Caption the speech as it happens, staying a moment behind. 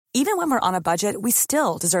Even when we're on a budget, we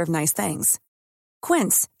still deserve nice things.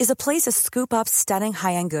 Quince is a place to scoop up stunning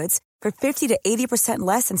high-end goods for 50 to 80%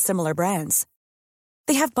 less than similar brands.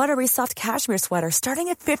 They have buttery soft cashmere sweaters starting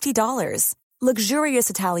at $50, luxurious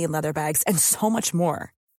Italian leather bags, and so much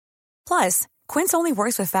more. Plus, Quince only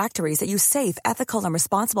works with factories that use safe, ethical, and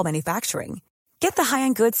responsible manufacturing. Get the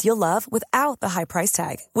high-end goods you'll love without the high price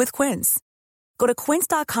tag with Quince. Go to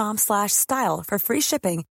quince.com/style for free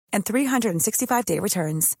shipping and 365-day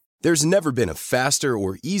returns. There's never been a faster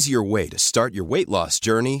or easier way to start your weight loss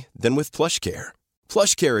journey than with PlushCare.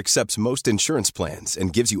 PlushCare accepts most insurance plans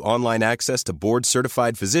and gives you online access to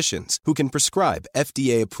board-certified physicians who can prescribe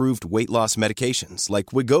FDA-approved weight loss medications like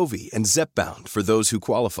Wegovy and Zepbound for those who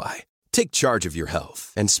qualify. Take charge of your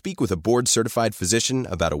health and speak with a board-certified physician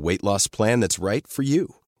about a weight loss plan that's right for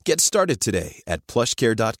you. Get started today at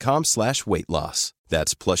plushcare.com/weight-loss.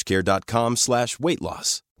 That's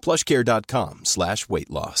plushcare.com/weight-loss.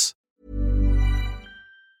 plushcare.com/weight-loss.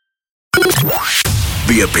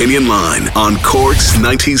 The Opinion Line on Cork's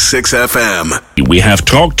 96 FM. We have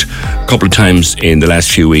talked a couple of times in the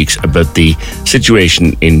last few weeks about the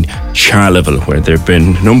situation in Charleville, where there have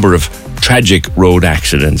been a number of tragic road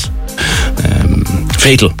accidents,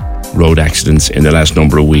 fatal road accidents in the last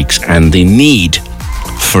number of weeks, and the need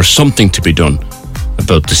for something to be done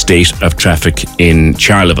about the state of traffic in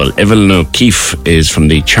Charleville. Evelyn O'Keefe is from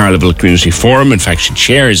the Charleville Community Forum. In fact, she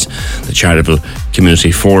chairs the Charleville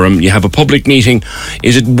Community Forum. You have a public meeting.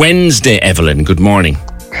 Is it Wednesday, Evelyn? Good morning.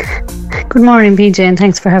 Good morning, PJ, and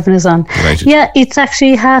thanks for having us on. Delighted. Yeah, it's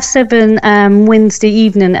actually 7:30 Wednesday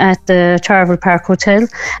evening at the Charleville Park Hotel,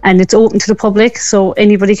 and it's open to the public, so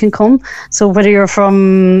anybody can come. So whether you're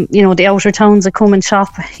from, the outer towns that come and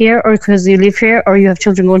shop here, or because you live here, or you have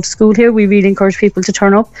children going to school here, we really encourage people to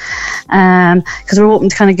turn up, because we're hoping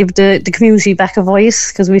to kind of give the community back a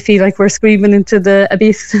voice, because we feel like we're screaming into the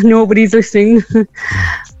abyss. Nobody's listening.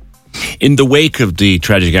 In the wake of the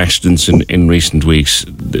tragic accidents in recent weeks,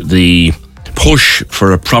 the push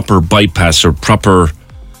for a proper bypass or proper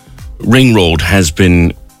ring road has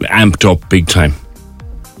been amped up big time.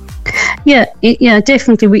 Yeah,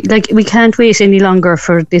 definitely. We can't wait any longer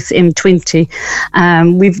for this M20.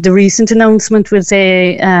 We've the recent announcement was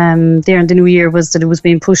there in the new year was that it was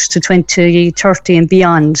being pushed to 2030 and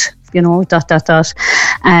beyond. And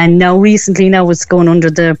now recently it's going under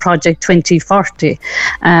the Project 2040.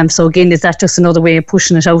 So again, is that just another way of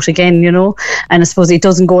pushing it out again, And I suppose it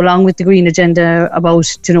doesn't go along with the green agenda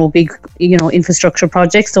about, big, infrastructure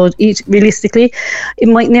projects. So realistically, it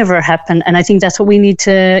might never happen. And I think that's what we need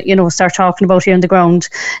to, start talking about here on the ground,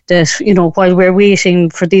 that, while we're waiting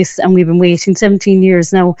for this, and we've been waiting 17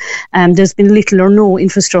 years now, there's been little or no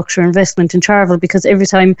infrastructure investment in Charleville, because every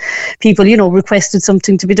time people, requested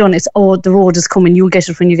something to be done, it's, the road is coming, you'll get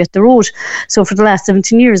it when you get the road. So for the last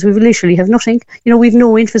 17 years, we literally have nothing. We've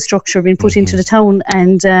no infrastructure being put into the town,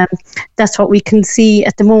 and that's what we can see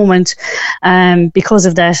at the moment because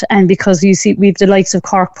of that, and because you see we've the likes of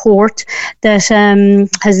Cork Port that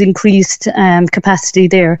has increased capacity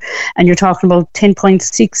there, and you're talking about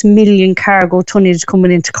 10.6 million cargo tonnage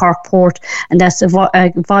coming into Cork Port, and that's a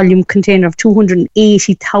volume container of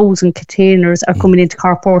 280,000 containers are coming into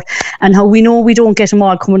Cork Port. And how we know we don't get them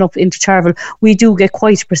all coming up into Charleville, we do get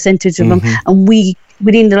quite a percentage of them, and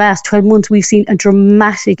within the last 12 months, we've seen a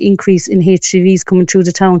dramatic increase in HGVs coming through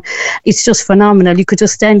the town. It's just phenomenal. You could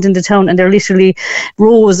just stand in the town and there are literally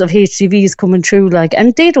rows of HGVs coming through,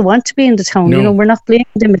 and they don't want to be in the town. No. We're not blaming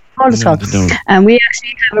them at all. And we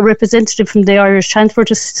actually have a representative from the Irish Transport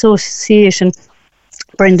Association,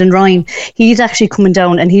 Brendan Ryan. He's actually coming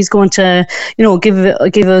down, and he's going to,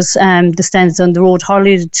 give us the stance on the road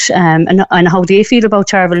haulage and how they feel about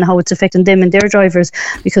Charleville and how it's affecting them and their drivers,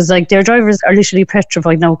 because their drivers are literally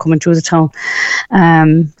petrified now coming through the town.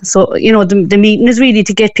 So the meeting is really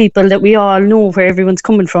to get people that we all know where everyone's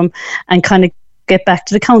coming from, and kind of get back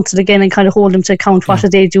to the council again and kind of hold them to account. What are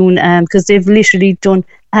they doing? Because they've literally done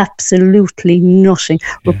absolutely nothing.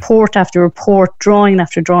 Report after report, drawing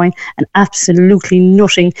after drawing, and absolutely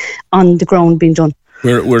nothing on the ground being done.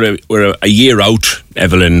 We're a year out,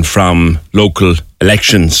 Evelyn, from local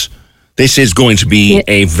elections. This is going to be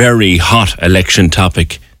a very hot election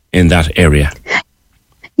topic in that area.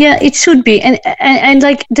 Yeah, it should be. And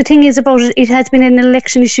the thing is about it, it has been an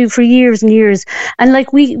election issue for years and years. And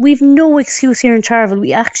we've no excuse here in Charleville.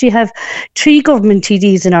 We actually have 3 government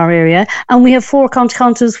TDs in our area, and we have 4 county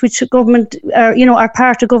councils which government are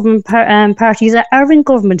part of government parties that are in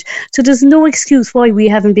government. So there's no excuse why we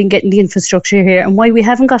haven't been getting the infrastructure here, and why we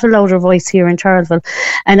haven't got a louder voice here in Charleville.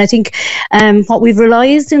 And I think what we've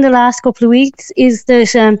realised in the last couple of weeks is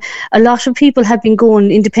that a lot of people have been going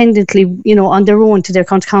independently, on their own to their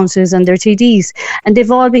county councillors and their TDs, and they've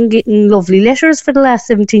all been getting lovely letters for the last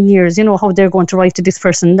 17 years, you know, how they're going to write to this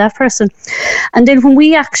person and that person. And then when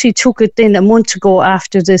we actually took it then a month ago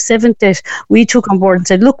after the 7th death, we took on board and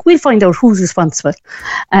said, look, we'll find out who's responsible.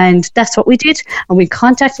 And that's what we did. And we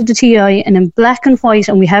contacted the TAI, and in black and white,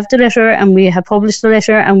 and we have the letter, and we have published the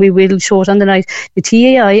letter, and we will show it on the night. The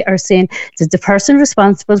TAI are saying that the person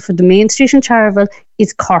responsible for the main street in Charleville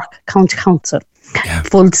is Cork County Council. Yeah.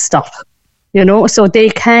 Full stop. You know, so they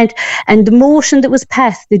can't. And the motion that was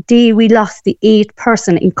passed the day we lost the 8th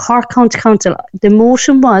person in Cork County Council, the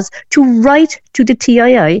motion was to write to the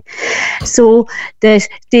TII so that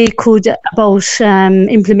they could about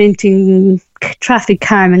implementing traffic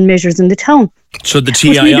calming measures in the town. So the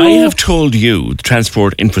TII have told you, the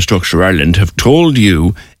Transport Infrastructure Ireland have told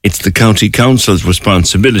you it's the County Council's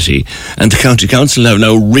responsibility, and the County Council have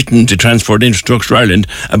now written to Transport Infrastructure Ireland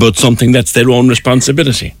about something that's their own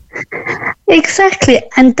responsibility. Exactly,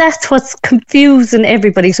 and that's what's confusing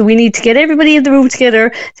everybody. So we need to get everybody in the room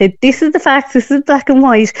together, say this is the facts, this is black and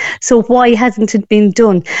white, so why hasn't it been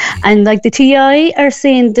done? And like the TI are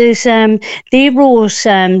saying that they wrote,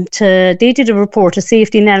 they did a report, a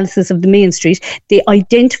safety analysis of the main street. They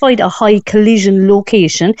identified a high collision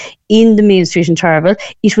location in the main street in Charleville.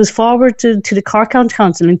 It was forwarded to the Cork County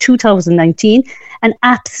Council in 2019, and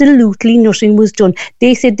absolutely nothing was done.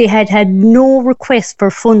 They said they had no request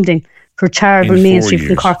for funding for Charleville Main Street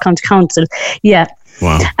from Cork County Council. Yeah.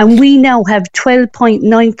 Wow. And we now have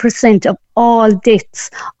 12.9% of all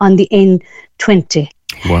deaths on the N20.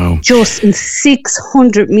 Wow. Just in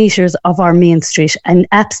 600 metres of our main street, and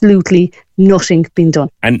absolutely nothing been done.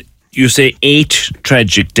 And you say 8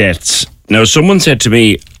 tragic deaths. Now, someone said to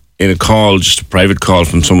me in a call, just a private call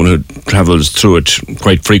from someone who travels through it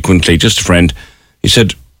quite frequently, just a friend, he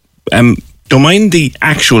said, don't mind the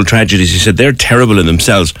actual tragedies. He said, they're terrible in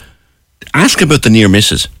themselves. Ask about the near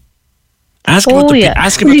misses. Ask about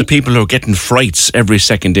the people who are getting frights every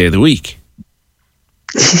second day of the week.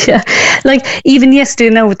 Yeah, like even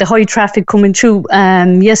yesterday now with the high traffic coming through,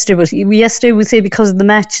 yesterday we say because of the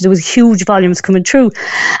match there was huge volumes coming through,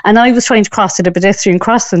 and I was trying to cross at a pedestrian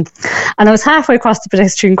crossing, and I was halfway across the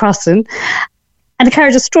pedestrian crossing and the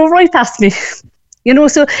car just drove right past me. You know,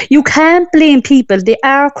 so you can't blame people. They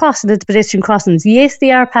are crossing at the pedestrian crossings. Yes,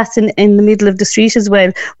 they are passing in the middle of the street as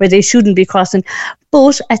well, where they shouldn't be crossing.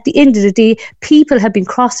 But at the end of the day, people have been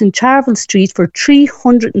crossing Charleville Street for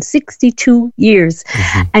 362 years.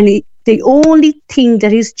 Mm-hmm. And the only thing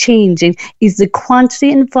that is changing is the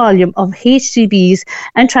quantity and volume of HGVs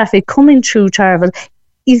and traffic coming through Charleville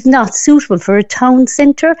is not suitable for a town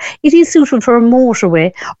centre. It is suitable for a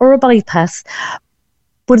motorway or a bypass,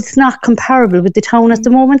 but it's not comparable with the town at the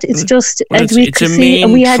moment. It's just, as we could see,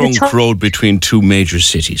 and we had a trunk road between two major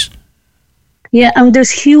cities. Yeah, and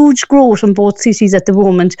there's huge growth in both cities at the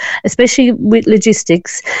moment, especially with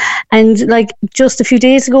logistics. And like just a few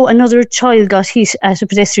days ago, another child got hit at a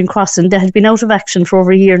pedestrian crossing that had been out of action for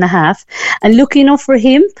over a year and a half. And lucky enough for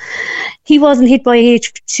him, he wasn't hit by a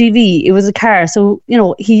HGV. It was a car. So, you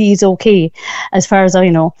know, he's okay as far as I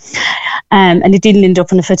know. And it didn't end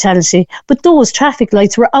up in a fatality. But those traffic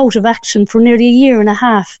lights were out of action for nearly a year and a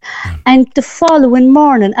half. And the following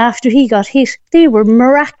morning after he got hit, they were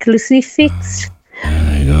miraculously fixed.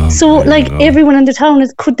 There you go. So, everyone in the town,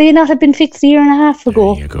 could they not have been fixed a year and a half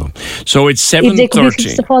ago? There you go. So it's 7:30. They could be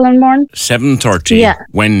fixed the following morning. 7:30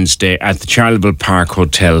 Wednesday at the Charleville Park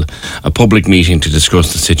Hotel, a public meeting to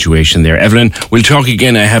discuss the situation there. Evelyn, we'll talk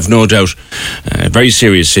again, I have no doubt. A very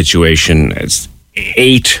serious situation. It's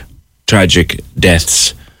 8 tragic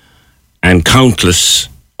deaths and countless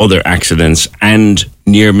other accidents and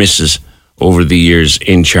near misses over the years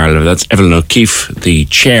in Charleville. That's Evelyn O'Keefe, the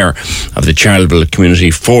chair of the Charleville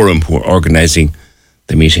Community Forum, who are organising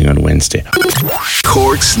the meeting on Wednesday.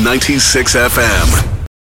 Cork's 96 FM.